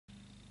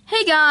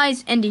Hey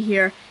guys, Andy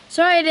here.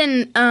 Sorry I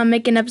didn't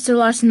make an episode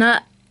last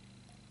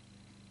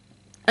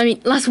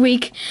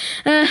week.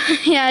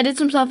 Yeah, I did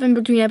some stuff in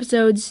between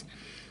episodes.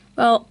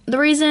 Well, the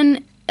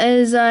reason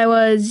is I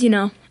was,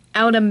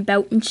 out and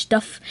about and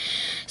stuff.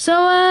 So,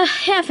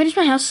 yeah, I finished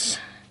my house.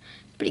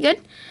 Pretty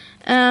good.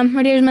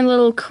 Right here's my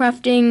little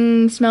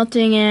crafting,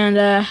 smelting,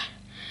 and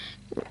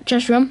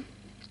chest room.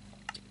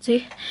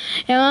 See?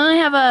 Yeah, I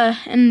have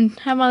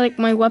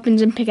my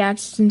weapons and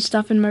pickaxes and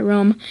stuff in my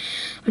room,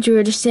 which we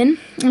were just in.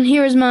 And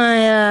here's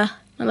my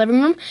my living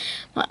room,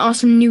 my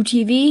awesome new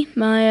TV,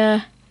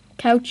 my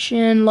couch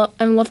and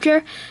love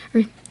chair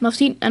or love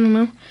seat. I don't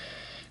know.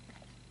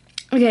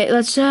 Okay,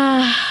 let's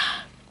I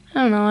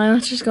don't know.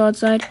 Let's just go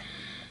outside.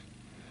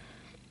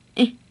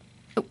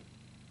 Oh.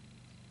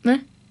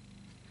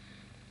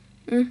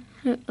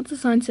 What's the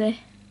sign say?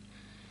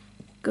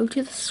 Go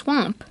to the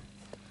swamp.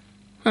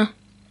 Huh.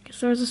 Guess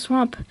there's a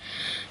swamp.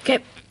 Okay.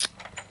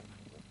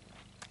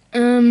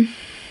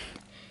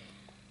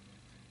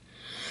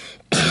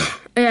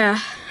 Yeah.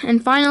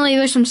 And finally,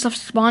 there's some stuff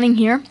spawning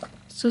here.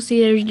 So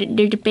see,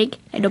 there's a pig.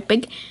 Hello,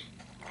 pig.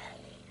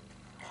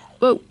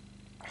 Whoa.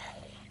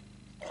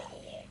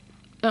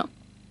 Oh.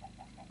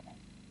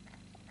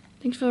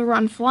 Thanks for the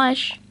rotten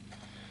flesh.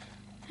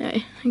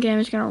 Hey, okay, I'm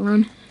just gonna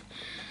run.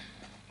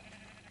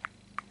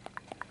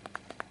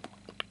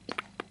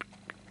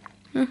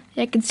 Huh?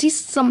 Yeah, I can see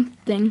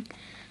something.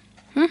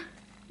 Huh?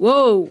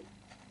 Whoa.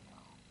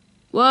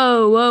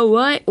 Whoa,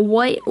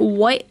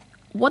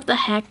 what the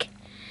heck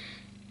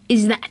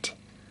is that?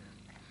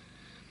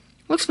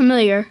 Looks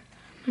familiar.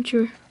 Not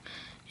sure.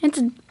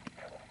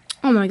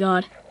 Oh my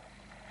god.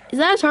 Is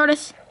that a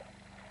TARDIS?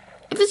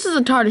 If this is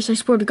a TARDIS, I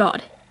swear to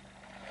god.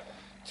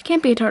 This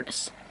can't be a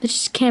TARDIS. This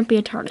just can't be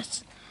a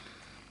TARDIS.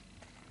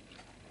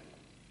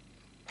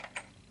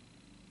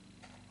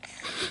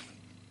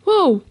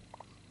 Whoa!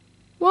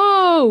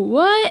 Whoa!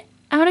 What?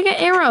 How'd I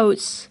get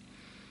arrows?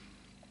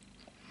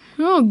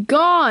 Oh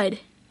god!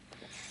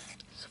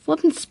 There's a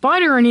flipping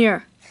spider in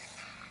here.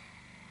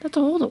 That's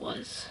how old it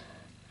was.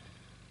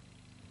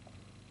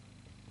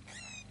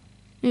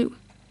 Ew.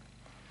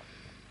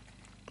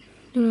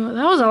 Don't know what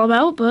that was all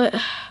about, but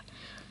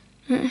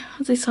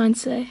what's the sign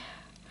say?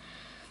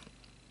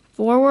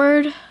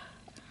 Forward,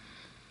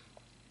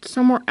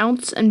 somewhere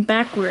else, and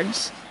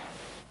backwards.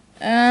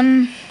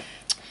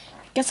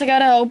 Guess I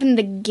gotta open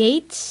the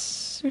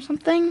gates or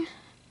something.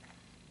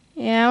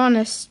 Yeah, I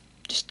wanna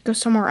just go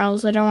somewhere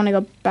else. I don't wanna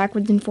go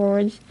backwards and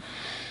forwards.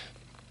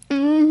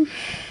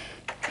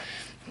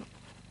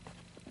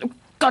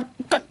 God.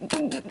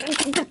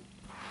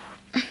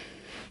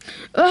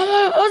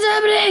 What's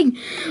happening?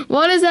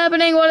 What is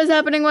happening? What's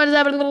happening? What's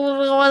happening?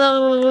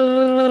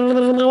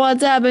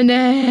 What's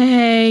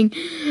happening?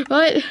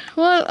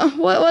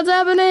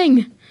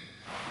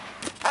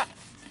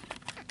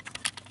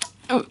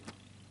 Oh.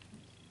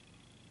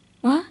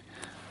 What?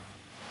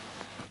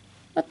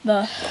 What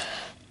the?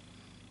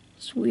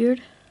 It's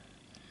weird.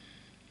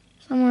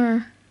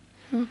 Somewhere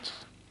else.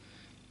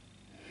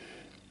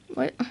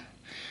 What? There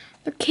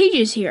are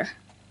cages here.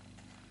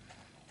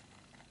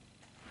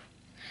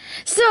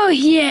 So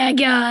yeah,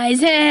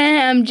 guys,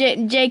 I'm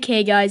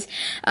JK, guys.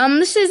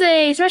 This is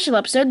a special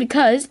episode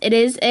because it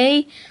is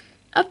a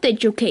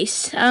update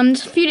showcase. A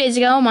few days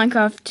ago,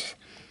 Minecraft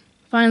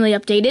finally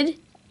updated.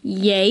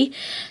 Yay!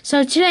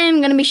 So today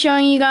I'm gonna be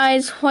showing you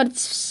guys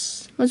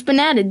what's been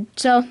added.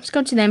 So let's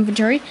go to the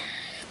inventory.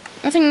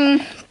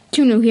 Nothing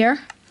too new here.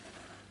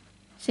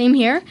 Same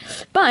here,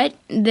 but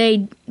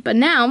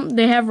now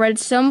they have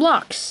redstone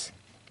blocks.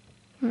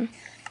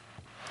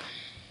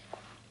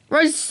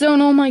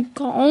 Redstone, oh my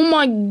god.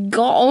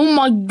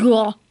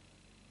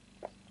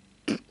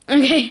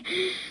 Okay,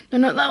 don't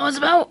know what that was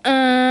about.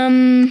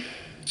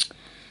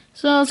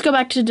 So let's go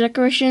back to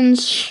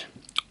decorations.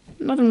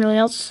 Nothing really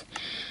else.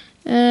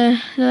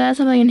 Did I add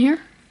something in here?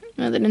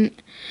 No, they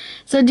didn't.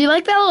 So do you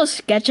like that little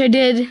sketch I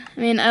did? I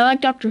mean, I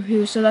like Doctor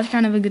Who, so that's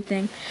kind of a good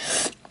thing.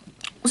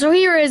 So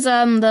here is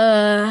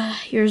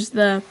here's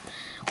the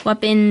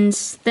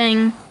weapons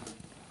thing.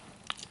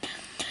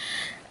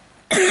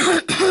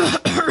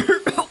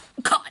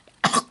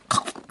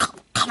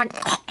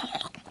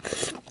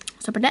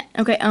 Separate that.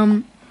 Okay,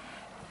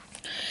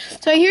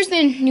 so here's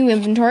the new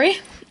inventory.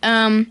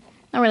 Not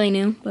really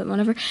new, but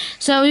whatever.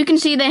 So you can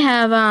see they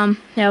have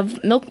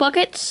milk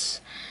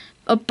buckets,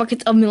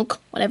 buckets of milk,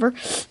 whatever.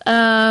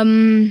 Yeah,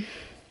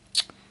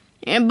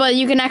 but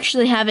you can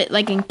actually have it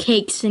like in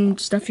cakes and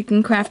stuff. You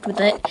can craft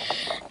with it.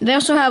 They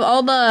also have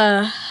all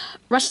the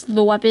rest of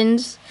the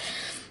weapons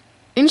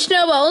in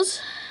snowballs.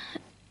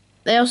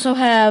 They also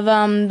have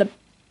the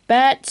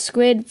bat,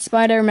 squid,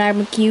 spider,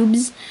 magma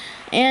cubes,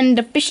 and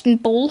the fishing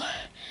pole.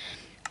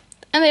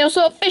 And they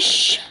also have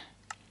fish.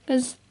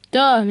 Because,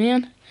 duh,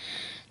 man.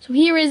 So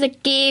here is a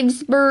cave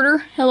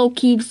spurter. Hello,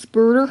 cave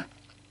spurter.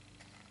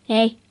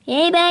 Hey.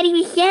 Hey, buddy,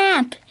 what's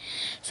up?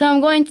 So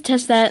I'm going to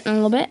test that in a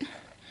little bit.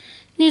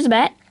 Here's a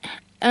bat.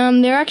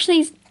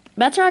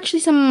 Bats are actually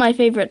some of my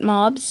favorite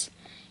mobs.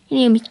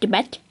 Hey, Mr.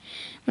 Bat.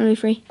 Want to be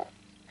free?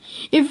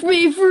 If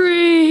we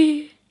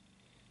free!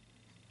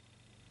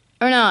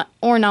 Or not.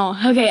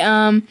 Okay,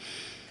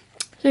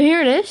 so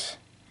here it is.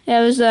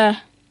 Yeah, there's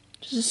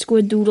just a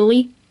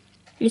squiddoodly.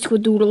 A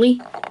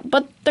squiddoodly.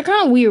 But they're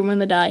kind of weird when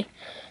they die.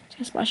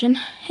 Just splashing.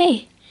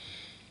 Hey.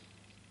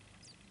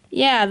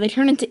 Yeah, they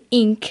turn into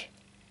ink.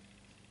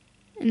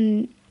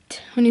 And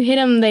when you hit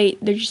them,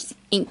 they're just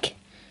ink.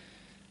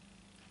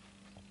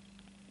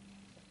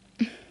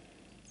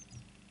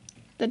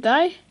 That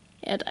die?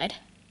 Yeah, it died.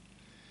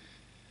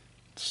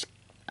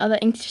 Other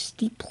ink just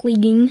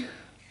depleting.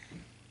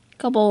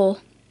 Couple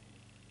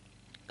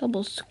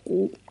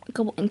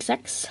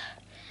insects.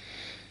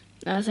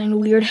 That sounded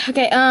weird.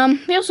 Okay,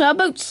 we also have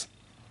boats.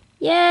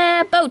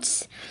 Yeah,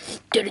 boats.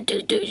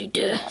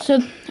 So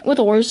with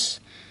oars,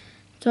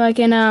 so I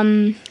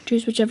can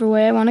choose whichever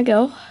way I want to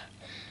go.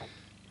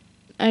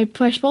 I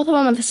push both of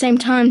them at the same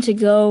time to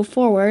go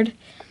forward.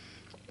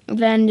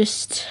 Then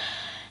just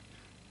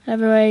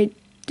whatever way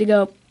to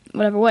go,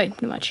 whatever way,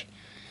 pretty much.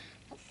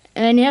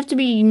 And then you have to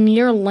be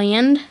near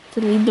land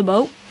to lead the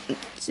boat.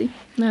 Let's see,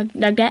 like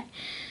that.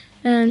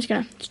 And I'm just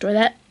gonna destroy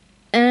that.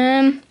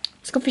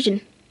 Let's go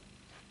fishing.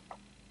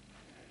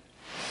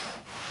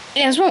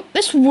 Yeah,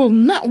 this will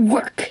not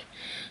work.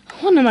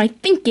 What am I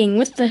thinking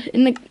with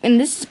in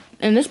this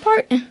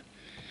part?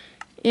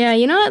 Yeah,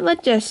 you know what?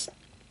 Let's just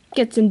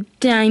get some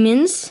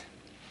diamonds.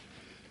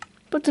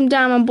 Put some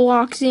diamond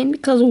blocks in,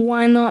 because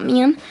why not,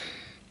 man?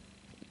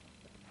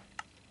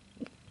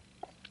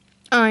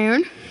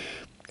 Iron.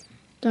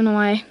 Don't know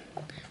why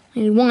I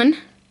need one.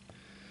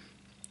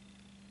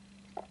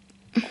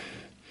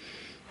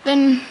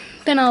 Then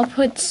I'll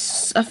put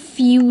a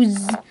few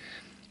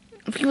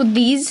of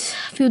these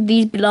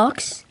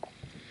blocks,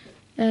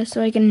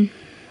 so I can.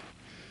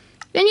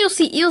 Then you'll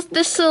see.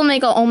 This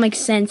will all make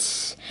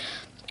sense.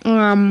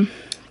 In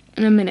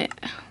a minute.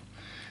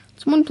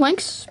 Some wooden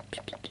planks.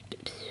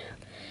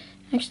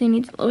 Actually,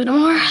 needs a little bit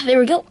more. There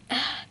we go.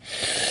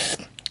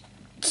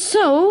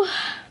 So,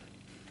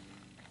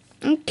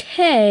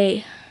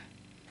 okay.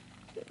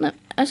 I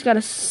just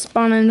gotta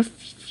spawn in a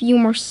few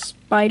more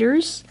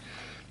spiders.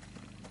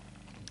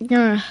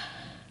 Yeah,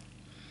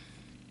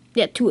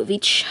 2 of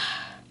each.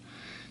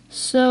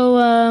 So,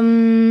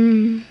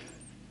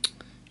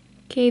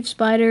 cave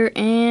spider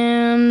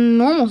and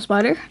normal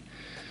spider.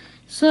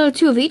 So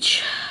 2 of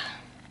each.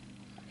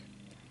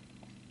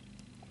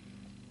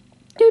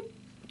 Doop.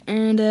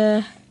 And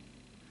there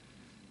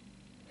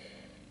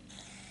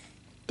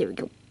we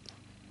go.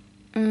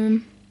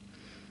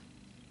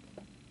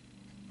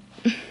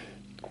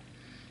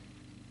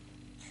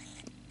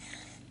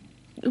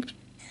 Oops.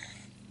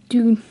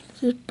 Dude.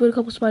 Just put a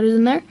couple spiders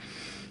in there.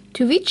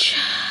 2 of each.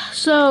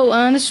 So,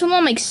 this will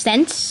all make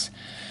sense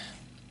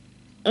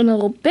in a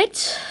little bit.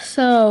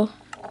 So,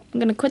 I'm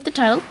gonna quit the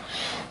title.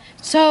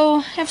 So,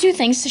 I have 2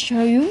 things to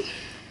show you.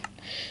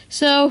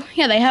 So,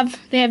 yeah, they have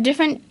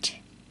different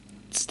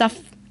stuff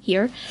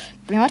here,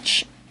 pretty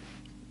much.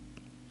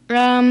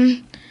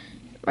 Right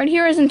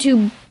here is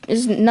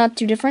not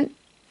too different.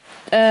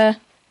 A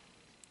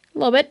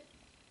little bit.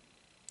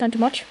 Not too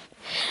much.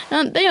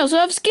 They also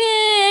have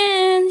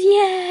skins!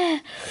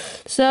 Yeah!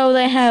 So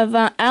they have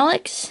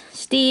Alex,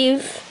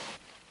 Steve,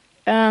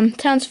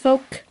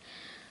 townsfolk.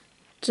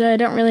 So I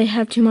don't really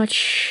have too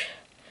much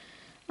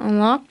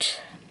unlocked.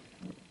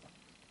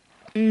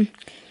 Yeah,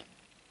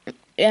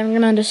 I'm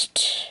gonna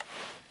just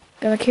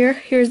go back here.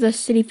 Here's the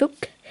city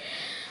folk.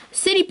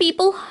 City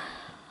people.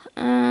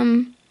 Yeah,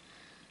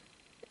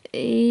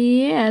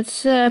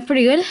 it's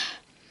pretty good.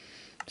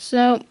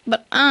 So,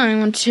 but I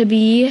want to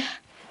be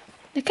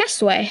the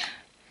castaway.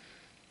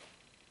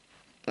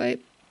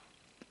 Wait.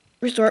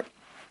 Restore.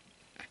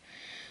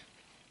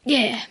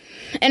 Yeah.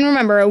 And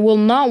remember, it will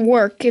not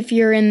work if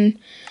you're in,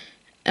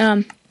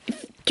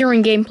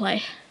 during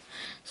gameplay.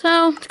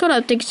 So, let's go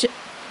to updates.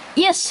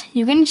 Yes,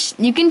 you can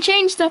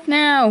change stuff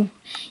now.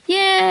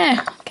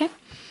 Yeah. Okay.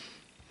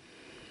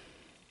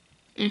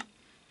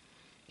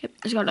 Yep,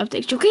 let's go to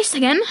update showcase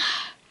again.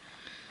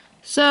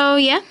 So,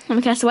 yeah, I'm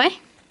a castaway.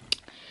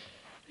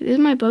 This is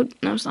my boat.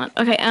 No, it's not.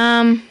 Okay,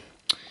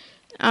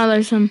 oh,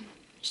 there's some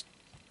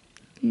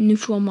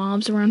neutral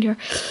mobs around here.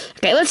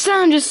 Okay, let's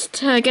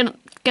just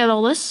get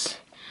all this.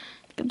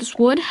 Get this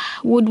wood.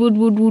 Wood.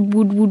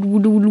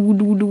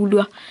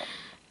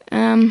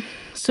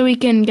 So we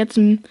can get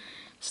some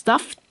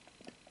stuff.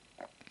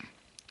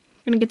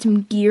 Gonna get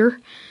some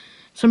gear.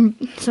 Some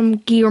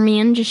gear,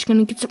 man. Just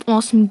gonna get some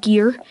awesome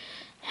gear.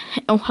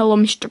 Oh, hello,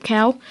 Mr.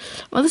 Cow.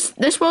 Well,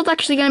 this world's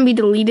actually gonna be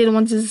deleted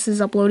once this is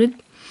uploaded.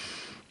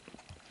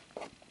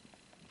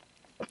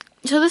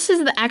 So this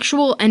is the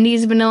actual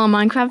Endy's Vanilla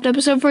Minecraft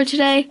episode for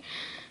today.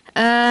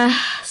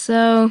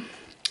 So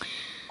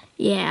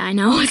yeah, I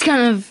know it's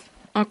kind of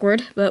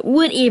awkward, but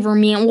whatever,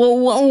 man.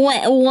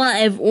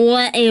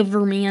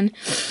 Whatever, man.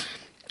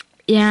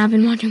 Yeah, I've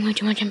been watching way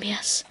too much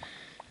MPS.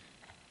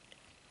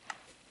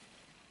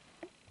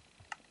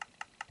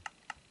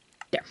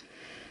 There.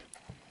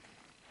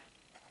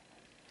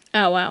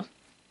 Oh wow.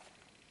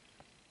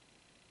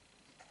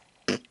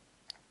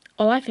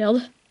 Oh, I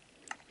failed.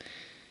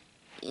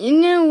 You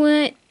know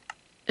what?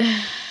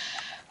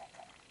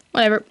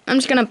 Whatever. I'm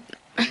just gonna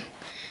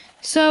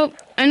So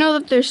I know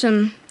that there's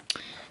some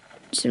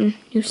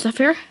new stuff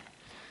here.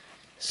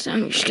 So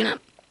I'm just gonna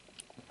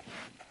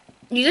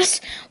do this.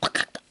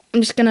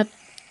 I'm just gonna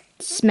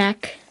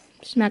smack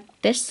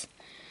this.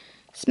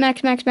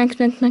 Smack. It's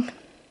gonna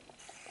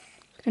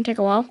take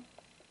a while.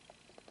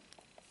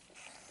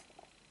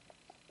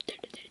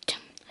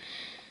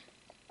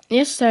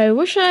 Yes, I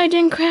wish I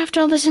didn't craft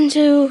all this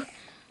into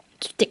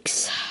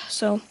sticks.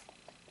 So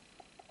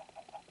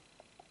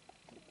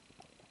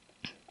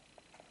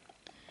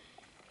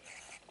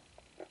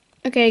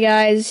okay,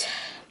 guys.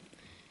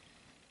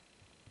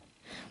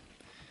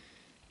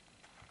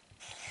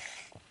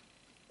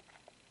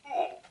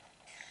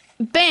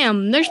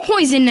 Bam! There's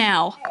poison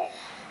now.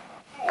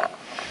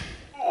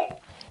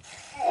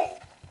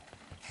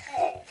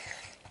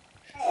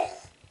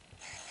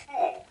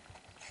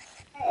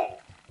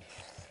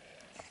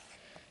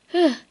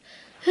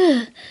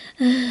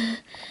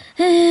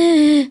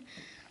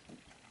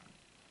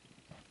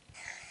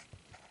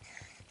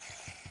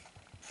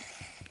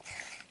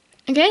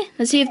 Okay,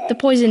 let's see if the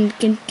poison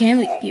can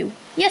leave you.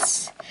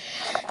 Yes.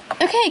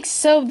 Okay,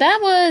 so that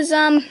was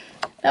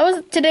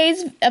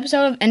today's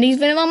episode of Andy's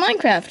Vanilla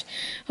Minecraft.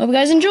 Hope you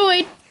guys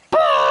enjoyed.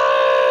 Bye!